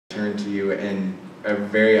turn to you in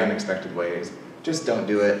very unexpected ways. Just don't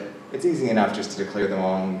do it. It's easy enough just to declare them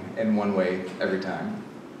all in one way every time.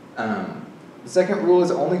 The second rule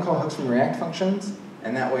is only call hooks from React functions,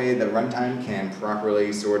 and that way the runtime can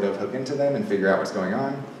properly sort of hook into them and figure out what's going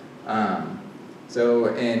on.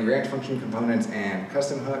 So in React function components and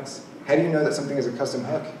custom hooks, how do you know that something is a custom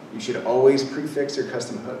hook? You should always prefix your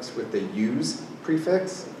custom hooks with the use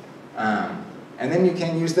prefix. And then you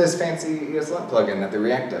can use this fancy ESLint plugin that the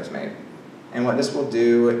React devs made. And what this will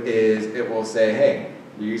do is it will say, hey,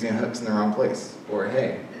 you're using hooks in the wrong place. Or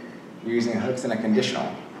hey, you're using hooks in a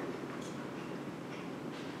conditional.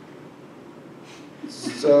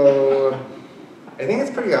 So I think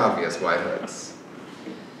it's pretty obvious why hooks.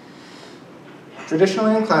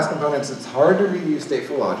 Traditionally in class components, it's hard to reuse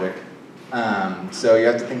stateful logic. So you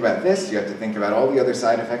have to think about this, you have to think about all the other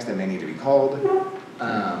side effects that may need to be called.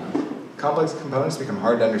 Complex components become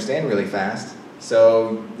hard to understand really fast.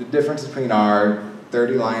 So the difference between our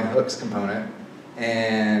 30-line hooks component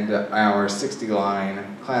and our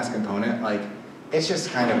 60-line class component, like, it's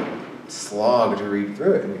just kind of a slog to read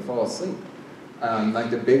through it and you fall asleep. Like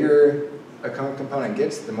the bigger a component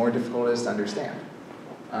gets, the more difficult it is to understand.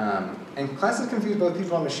 And classes confuse both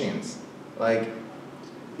people and machines. Like,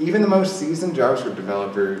 even the most seasoned JavaScript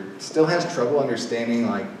developer still has trouble understanding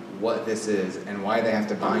like what this is and why they have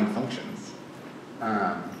to bind functions.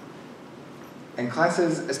 And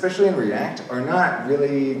classes, especially in React, are not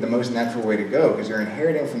really the most natural way to go because you're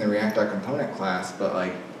inheriting from the React.component class, but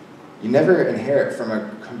like you never inherit from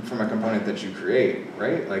a component that you create,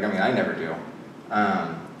 right? Like, I mean, I never do.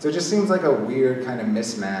 So it just seems like a weird kind of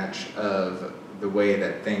mismatch of the way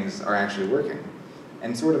that things are actually working,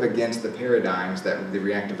 and sort of against the paradigms that the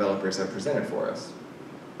React developers have presented for us.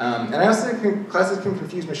 And I also think classes can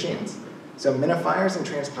confuse machines. So minifiers and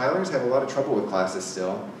transpilers have a lot of trouble with classes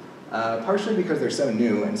still, partially because they're so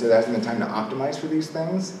new, and so there hasn't been time to optimize for these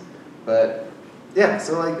things. But yeah,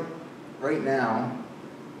 so like right now,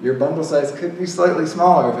 your bundle size could be slightly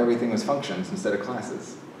smaller if everything was functions instead of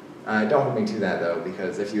classes. Don't hold me to that though,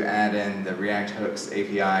 because if you add in the React Hooks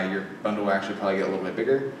API, your bundle will actually probably get a little bit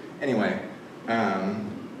bigger. Anyway,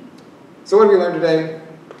 so what did we learn today?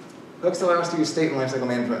 Hooks allow us to use state and lifecycle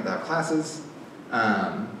management without classes.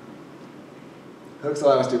 Hooks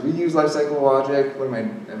allow us to reuse lifecycle logic. What am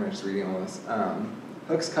I just reading all this?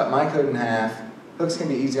 Hooks cut my code in half. Hooks can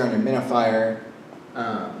be easier on your minifier.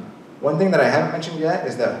 One thing that I haven't mentioned yet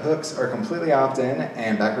is that hooks are completely opt-in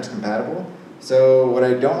and backwards compatible. So what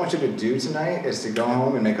I don't want you to do tonight is to go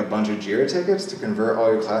home and make a bunch of JIRA tickets to convert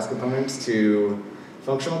all your class components to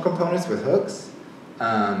functional components with hooks.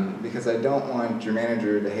 Because I don't want your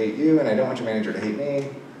manager to hate you and I don't want your manager to hate me.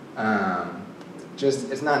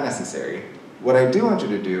 It's not necessary. What I do want you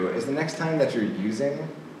to do is the next time that you're using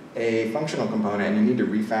a functional component and you need to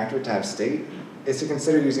refactor it to have state, is to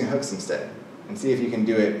consider using hooks instead and see if you can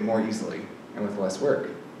do it more easily and with less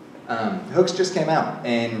work. Hooks just came out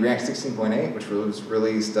in React 16.8, which was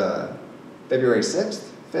released February 6th,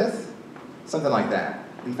 5th, something like that.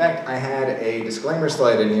 In fact, I had a disclaimer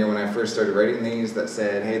slide in here when I first started writing these that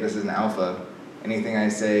said, hey, this is an alpha. Anything I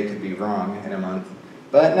say could be wrong in a month.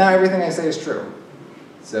 But now everything I say is true.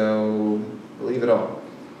 So believe it all.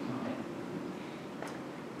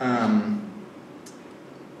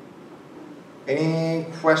 Any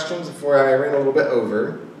questions before I ran a little bit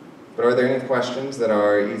over? But are there any questions that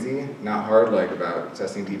are easy, not hard, like about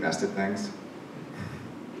testing deep nested things?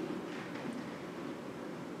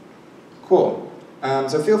 Cool.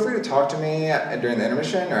 So feel free to talk to me during the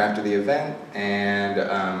intermission or after the event, and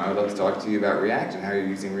I would love to talk to you about React and how you're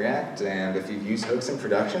using React, and if you've used hooks in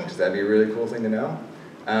production, because that'd be a really cool thing to know.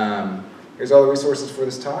 Here's all the resources for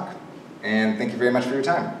this talk, and thank you very much for your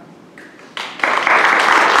time.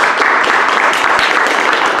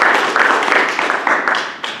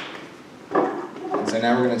 So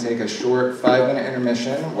now we're going to take a short 5-minute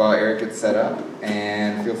intermission while Eric gets set up,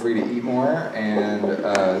 and feel free to eat more and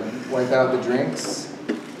wipe out the drinks,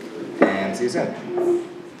 and see you soon.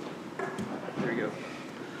 There we go.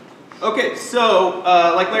 Okay, so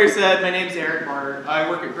like Larry said, my name's Eric Barnard. I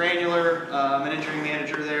work at Granular. I'm an engineering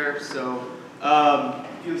manager there. So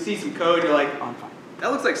if you see some code, you're like,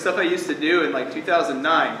 that looks like stuff I used to do in like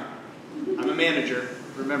 2009. I'm a manager.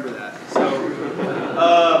 Remember that.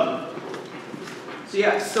 So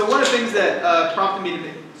yeah, so one of the things that prompted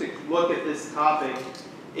me to look at this topic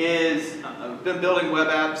is I've been building web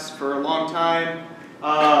apps for a long time.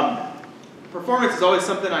 Performance is always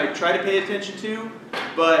something I try to pay attention to,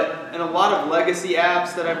 but in a lot of legacy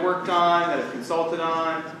apps that I've worked on, that I've consulted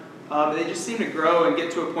on, they just seem to grow and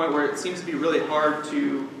get to a point where it seems to be really hard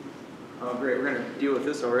to, oh great, we're going to deal with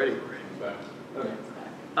this already. Okay.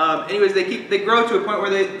 anyways, they grow to a point where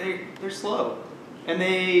they're slow, and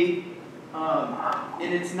and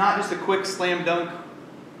it's not just a quick slam dunk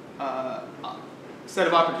set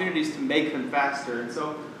of opportunities to make them faster. And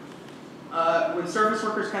so when service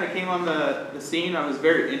workers kind of came on the scene, I was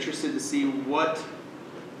very interested to see what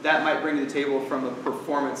that might bring to the table from a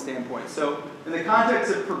performance standpoint. So in the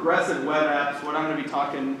context of progressive web apps, what I'm going to be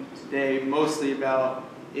talking today mostly about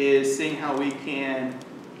is seeing how we can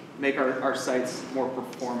make our sites more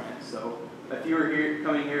performant. So if you were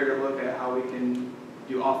coming here to look at how we can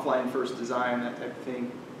do offline first design, that type of thing,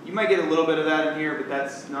 you might get a little bit of that in here, but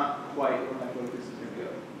that's not quite where my focus is going to go.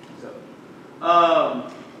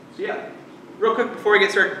 So yeah, real quick before we get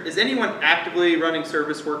started, is anyone actively running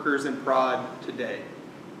service workers in prod today?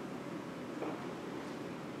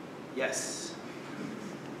 Yes.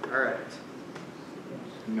 All right.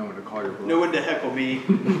 No one to call your bluff. No one to heckle me,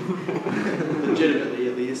 legitimately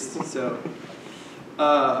at least. So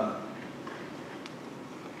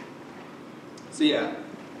yeah,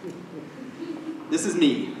 this is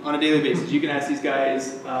me on a daily basis. You can ask these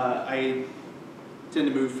guys. I tend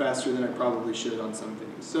to move faster than I probably should on some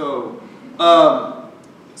things. So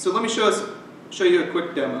so let me show you a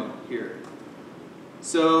quick demo here.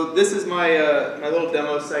 So this is my my little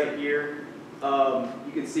demo site here.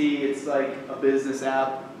 You can see it's like a business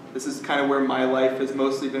app. This is kind of where my life has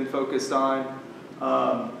mostly been focused on.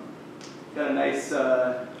 Got a nice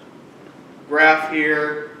graph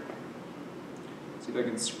here. See if I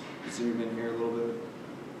can zoom in here a little bit.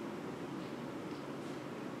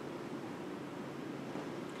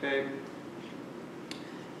 Okay.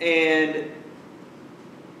 And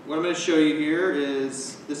what I'm going to show you here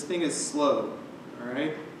is this thing is slow. All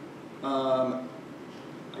right.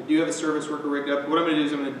 I do have a service worker rigged up. What I'm going to do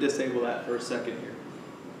is I'm going to disable that for a second here.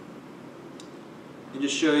 And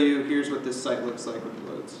just show you, here's what this site looks like when it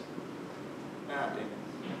loads. Ah, dang it.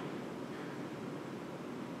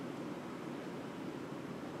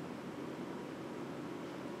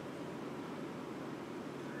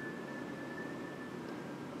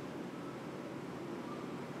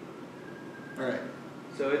 All right,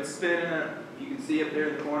 so it's spinning, you can see up there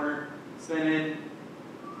in the corner, spinning.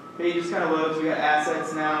 Page just kind of loads, we got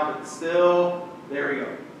assets now, but still, there we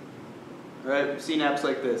go. All right, we've seen apps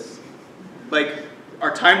like this. Like,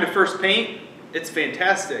 our time to first paint, it's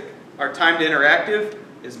fantastic. Our time to interactive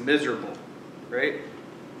is miserable, right?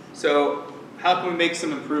 So, how can we make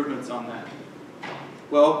some improvements on that?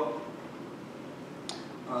 Well,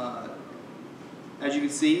 as you can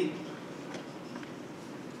see,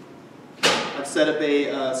 I've set up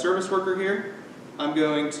a service worker here. I'm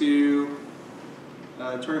going to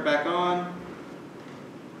turn it back on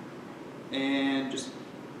and just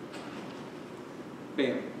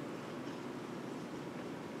bam.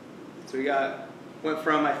 So we went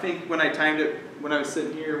from, I think when I timed it, when I was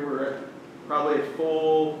sitting here, we're at probably a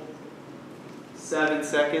full 7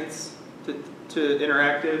 seconds to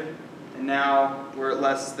interactive, and now we're at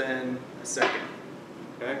less than a second.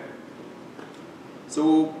 Okay?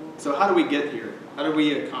 So how do we get here? How do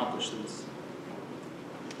we accomplish this?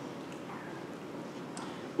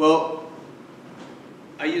 Well,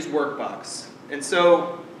 I use Workbox. And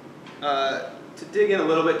so to dig in a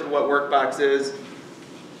little bit to what Workbox is,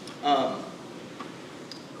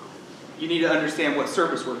 you need to understand what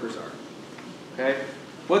service workers are. Okay?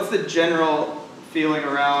 What's the general feeling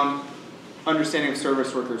around understanding of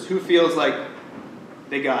service workers? Who feels like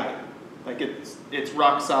they got it? Like it's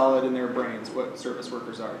rock solid in their brains what service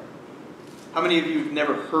workers are. How many of you have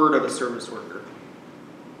never heard of a service worker?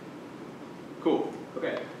 Cool.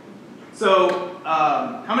 Okay. So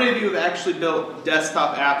how many of you have actually built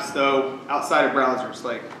desktop apps though outside of browsers,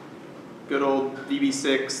 like good old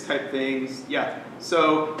VB6 type things? Yeah.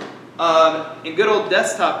 So in good old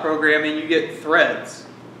desktop programming, you get threads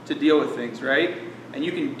to deal with things, right? And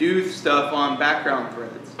you can do stuff on background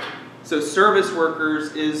threads. So service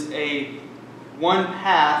workers is one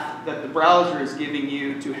path that the browser is giving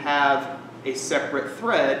you to have a separate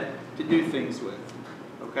thread to do things with.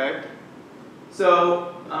 Okay?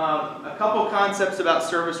 So a couple concepts about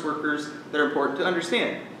service workers that are important to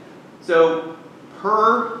understand. So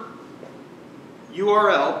per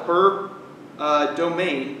URL, per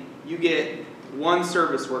domain, you get one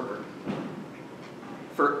service worker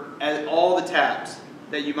for all the tabs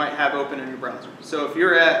that you might have open in your browser. So if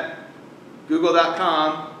you're at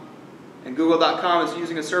google.com and google.com is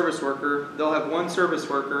using a service worker, they'll have one service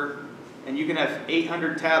worker, and you can have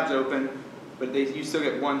 800 tabs open, but you still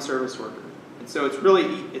get one service worker. And so it's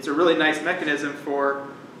a really nice mechanism for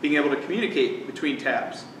being able to communicate between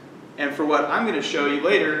tabs. And for what I'm going to show you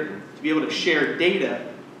later, to be able to share data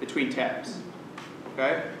between tabs.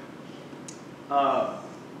 Okay?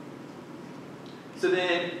 So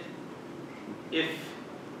then,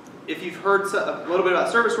 if you've heard a little bit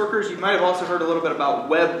about service workers, you might have also heard a little bit about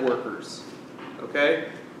web workers. Okay,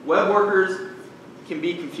 web workers can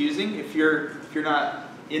be confusing if you're not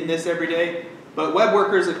in this every day. But web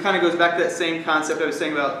workers, it kind of goes back to that same concept I was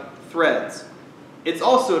saying about threads. It's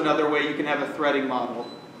also another way you can have a threading model.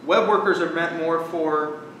 Web workers are meant more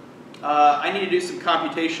for, I need to do some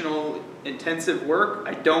computational intensive work.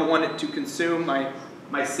 I don't want it to consume my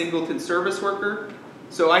singleton service worker.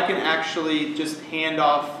 So I can actually just hand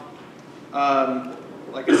off,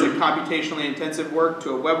 like I said, computationally intensive work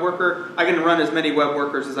to a web worker. I can run as many web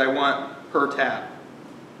workers as I want per tab.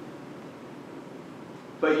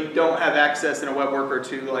 But you don't have access in a web worker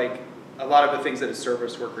to like a lot of the things that a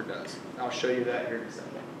service worker does. I'll show you that here in a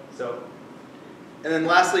second. So, and then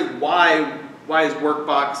lastly, why is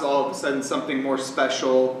Workbox all of a sudden something more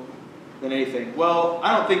special than anything? Well,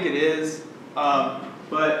 I don't think it is,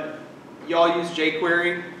 but y'all used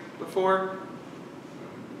jQuery before?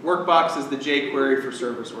 Workbox is the jQuery for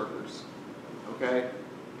service workers, okay?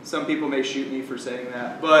 Some people may shoot me for saying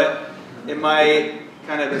that, but in my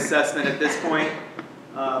kind of assessment at this point,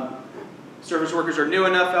 service workers are new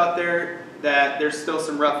enough out there that there's still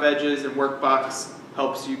some rough edges, and Workbox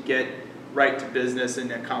helps you get right to business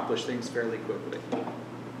and accomplish things fairly quickly.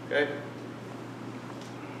 Okay?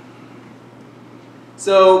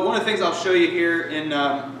 So one of the things I'll show you here in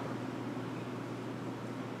my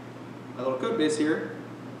little code base here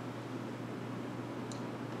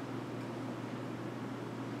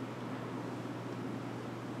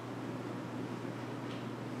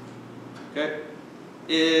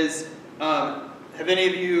is, have any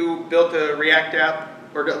of you built a React app,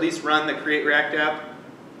 or at least run the Create React app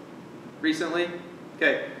recently?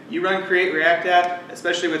 Okay, you run Create React app,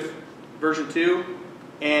 especially with version 2,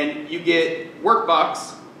 and you get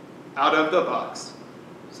Workbox out of the box.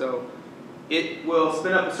 So it will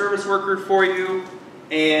spin up a service worker for you,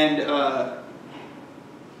 and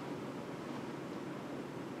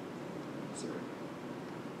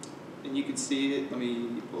you can see it. Let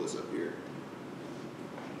me pull this up here.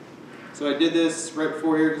 So I did this right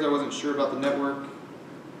before here because I wasn't sure about the network.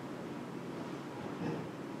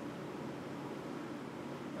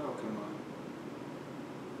 Oh, come on.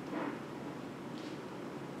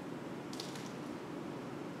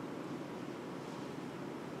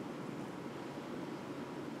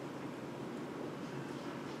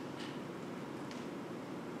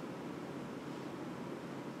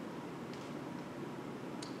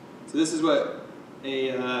 So this is what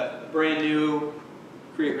a brand new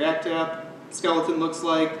Create React app skeleton looks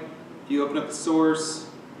like. If you open up the source,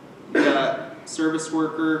 you got service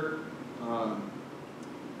worker,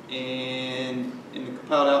 and in the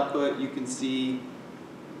compiled output you can see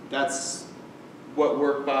that's what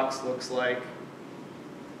Workbox looks like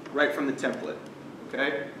right from the template.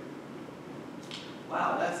 Okay?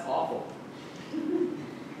 Wow, that's awful.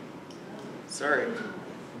 Sorry.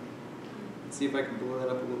 Let's see if I can blow that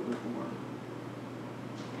up a little bit more.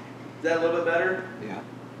 Is that a little bit better? Yeah.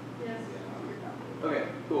 Yes. Okay,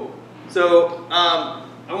 cool. So I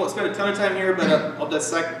won't spend a ton of time here, but I'll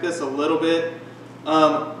dissect this a little bit.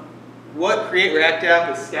 What Create React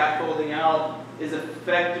app is scaffolding out is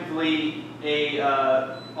effectively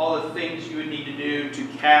all the things you would need to do to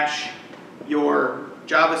cache your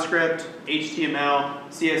JavaScript, HTML,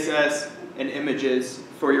 CSS, and images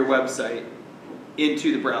for your website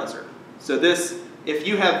into the browser. So this, if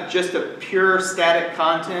you have just a pure static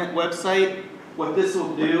content website, what this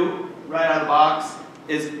will do right out of the box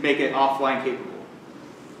is make it offline capable.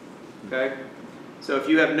 Okay? So if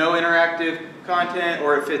you have no interactive content,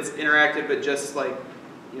 or if it's interactive but just like,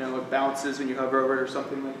 you know, it bounces when you hover over it or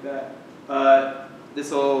something like that,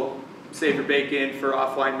 this will save your backend for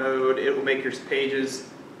offline mode. It will make your pages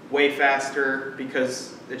way faster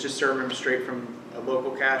because it's just serving them straight from a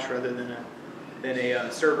local cache rather than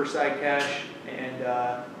a server-side cache, and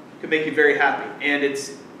could make you very happy. And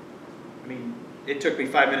it's, I mean, it took me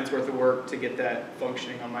 5 minutes worth of work to get that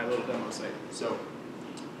functioning on my little demo site. So,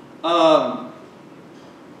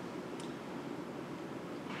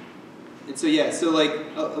 and so yeah, so like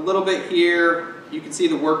a little bit here, you can see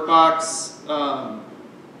the Workbox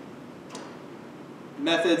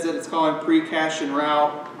methods that it's calling pre-cache and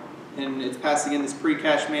route, and it's passing in this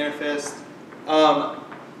pre-cache manifest.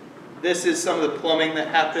 This is some of the plumbing that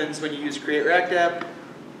happens when you use Create React app.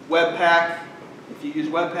 Webpack, if you use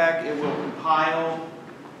Webpack, it will compile.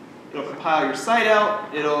 It'll compile your site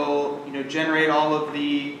out. It'll, you know, generate all of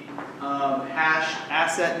the hashed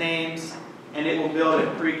asset names, and it will build a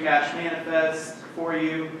pre-cache manifest for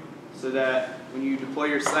you, so that when you deploy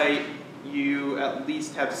your site, you at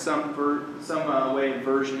least have some way of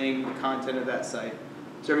versioning the content of that site.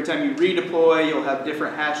 So every time you redeploy, you'll have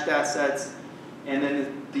different hashed assets, and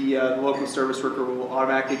then the local service worker will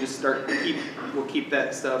automatically just will keep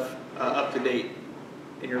that stuff up to date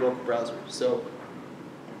in your local browser. So,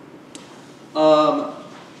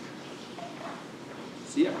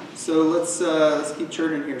 yeah. So let's keep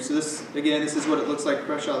churning here. So this is what it looks like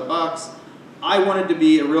fresh out of the box. I wanted to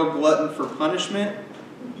be a real glutton for punishment,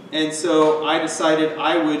 and so I decided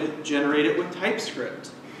I would generate it with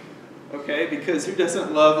TypeScript. Okay, because who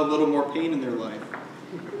doesn't love a little more pain in their life?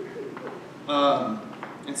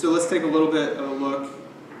 And so let's take a little bit of a look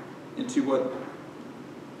into what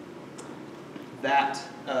that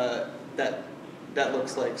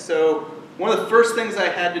looks like. So one of the first things I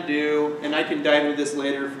had to do, and I can dive into this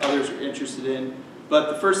later if others are interested in,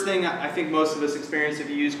 but the first thing I think most of us experience if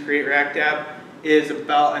you use Create React App is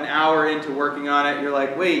about an hour into working on it, you're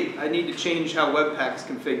like, wait, I need to change how Webpack's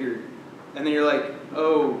configured. And then you're like,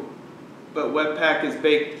 oh, but Webpack is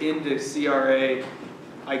baked into CRA.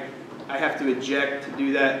 I have to eject to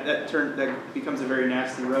do that. That becomes a very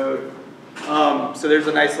nasty road. So there's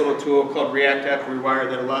a nice little tool called React App Rewire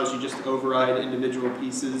that allows you just to override individual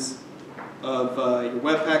pieces of your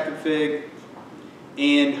Webpack config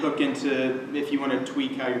and hook into if you want to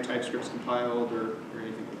tweak how your TypeScript's compiled or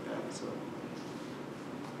anything like that.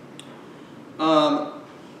 So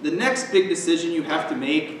the next big decision you have to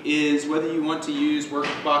make is whether you want to use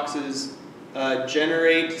Workbox's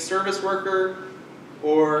generate service worker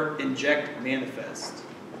or inject manifest.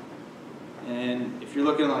 And if you're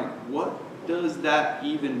looking like, what does that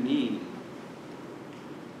even mean?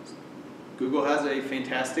 Google has a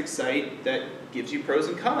fantastic site that gives you pros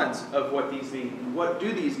and cons of what these mean. And what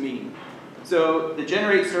do these mean? So the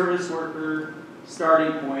generate service worker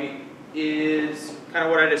starting point is kind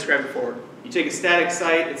of what I described before. You take a static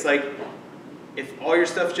site, it's like, if all your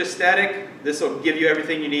stuff's just static, this will give you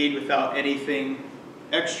everything you need without anything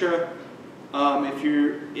extra.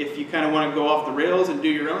 If you kind of want to go off the rails and do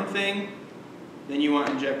your own thing, then you want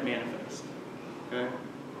to inject manifest. Okay?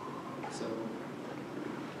 So,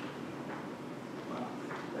 wow,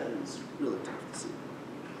 that is really tough to see.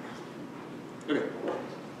 Okay.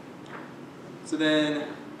 So then,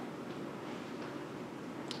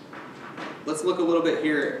 let's look a little bit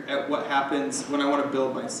here at what happens when I want to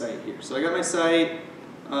build my site here. So I got my site,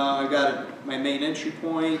 I got my main entry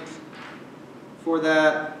point for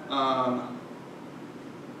that.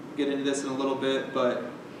 Get into this in a little bit, but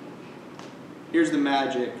here's the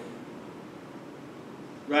magic.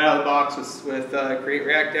 Right out of the box with Create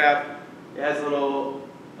React App, it has a little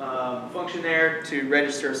function there to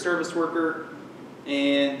register a service worker,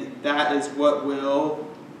 and that is what will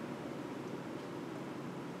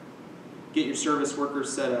get your service worker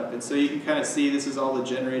set up. And so you can kind of see this is all the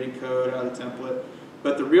generated code out of the template.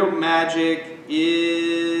 But the real magic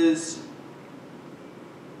is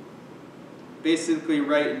basically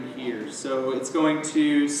right in here. So it's going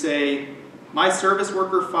to say, my service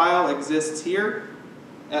worker file exists here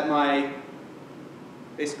at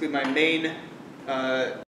basically my main